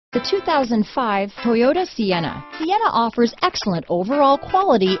The 2005 Toyota Sienna. Sienna offers excellent overall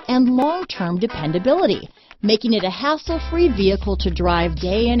quality and long-term dependability, making it a hassle-free vehicle to drive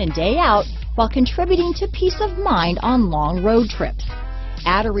day in and day out while contributing to peace of mind on long road trips.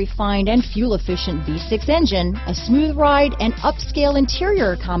 Add a refined and fuel-efficient V6 engine, a smooth ride, and upscale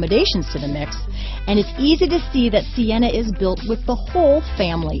interior accommodations to the mix, and it's easy to see that Sienna is built with the whole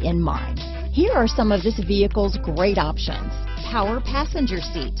family in mind. Here are some of this vehicle's great options: power passenger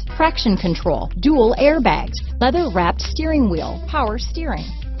seat, traction control, dual airbags, leather-wrapped steering wheel, power steering,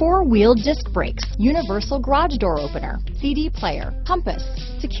 four-wheel disc brakes, universal garage door opener, CD player, compass,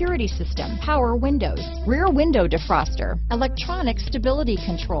 security system, power windows, rear window defroster, electronic stability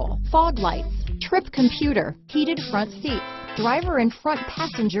control, fog lights, trip computer, heated front seats, driver and front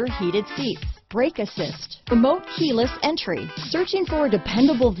passenger heated seats, brake assist, remote keyless entry. Searching for a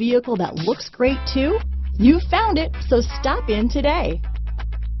dependable vehicle that looks great too? You found it, so stop in today.